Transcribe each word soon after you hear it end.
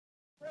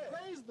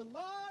the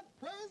Lord,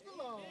 praise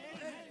the Lord.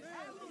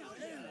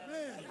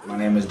 My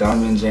name is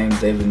Donovan James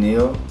David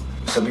Neal.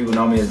 Some people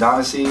know me as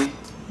Donnessy,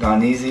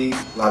 donnessy,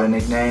 a lot of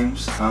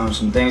nicknames.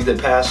 Some things that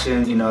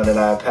that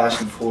I have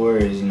passion for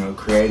is,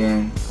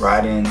 creating,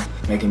 writing,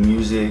 making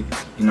music,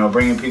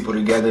 bringing people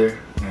together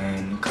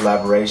and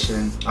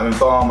collaboration. I've been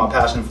following my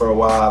passion for a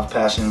while. I have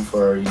passion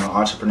for,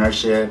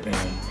 entrepreneurship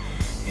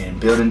and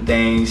building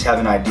things,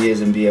 having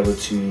ideas and be able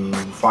to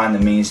find the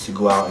means to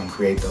go out and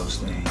create those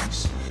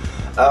things.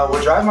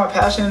 What drives my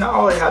passion, I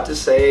always have to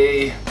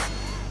say,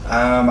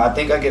 I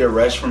think I get a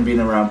rush from being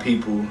around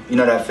people.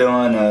 That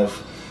feeling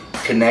of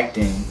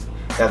connecting,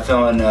 that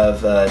feeling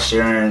of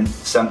sharing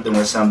something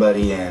with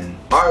somebody. And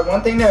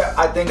one thing that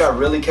I think I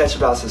really catch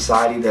about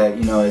society that,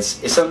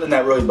 it's something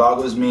that really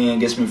boggles me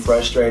and gets me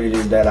frustrated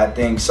is that I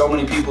think so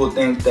many people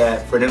think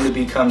that for them to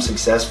become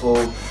successful,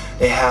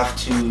 they have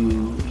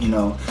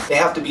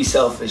to be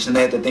selfish and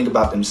they have to think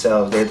about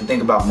themselves. They have to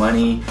think about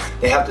money.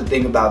 They have to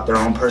think about their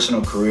own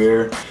personal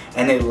career.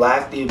 And they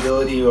lack the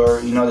ability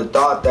or, the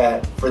thought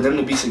that for them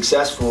to be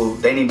successful,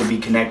 they need to be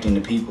connecting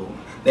to people.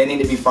 They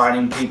need to be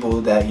finding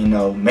people that,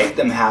 make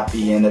them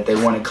happy and that they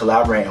want to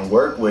collaborate and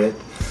work with.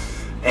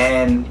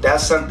 And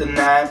that's something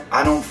that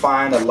I don't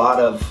find a lot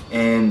of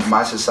in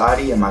my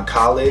society, in my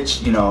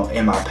college,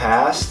 in my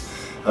past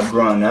of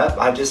growing up.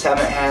 I just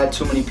haven't had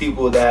too many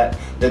people that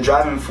the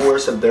driving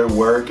force of their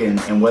work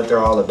and what they're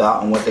all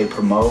about and what they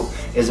promote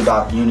is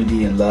about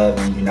unity and love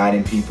and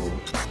uniting people.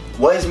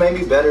 What has made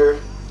me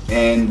better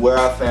and where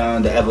I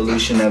found the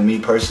evolution of me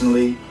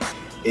personally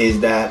is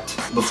that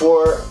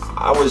before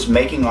I was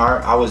making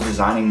art, I was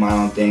designing my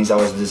own things. I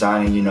was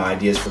designing,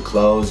 ideas for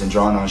clothes and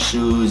drawing on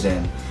shoes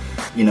and,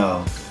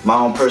 my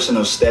own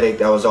personal aesthetic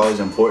that was always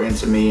important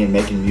to me in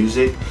making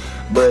music.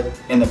 But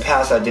in the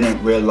past, I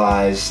didn't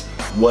realize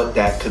what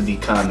that could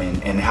become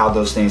and how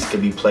those things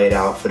could be played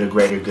out for the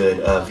greater good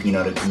of,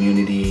 the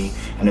community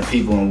and the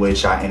people in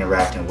which I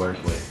interact and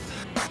work with.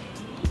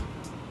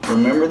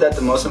 Remember that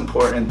the most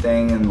important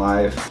thing in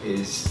life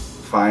is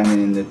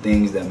finding the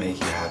things that make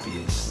you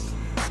happiest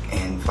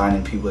and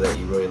finding people that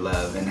you really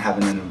love and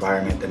having an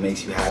environment that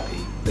makes you happy,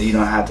 that you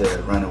don't have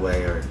to run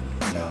away or,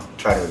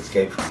 try to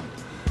escape from.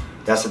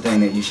 That's the thing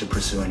that you should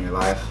pursue in your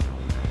life,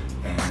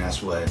 and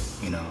that's what,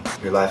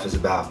 your life is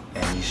about.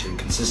 And you should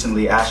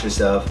consistently ask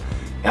yourself,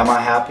 am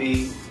I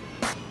happy?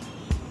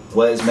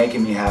 What is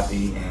making me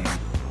happy? And,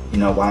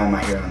 why am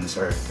I here on this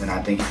earth? And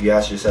I think if you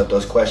ask yourself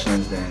those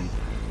questions, then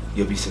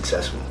you'll be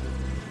successful.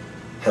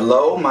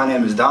 Hello, my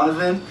name is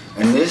Donovan,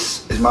 and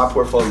this is my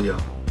portfolio.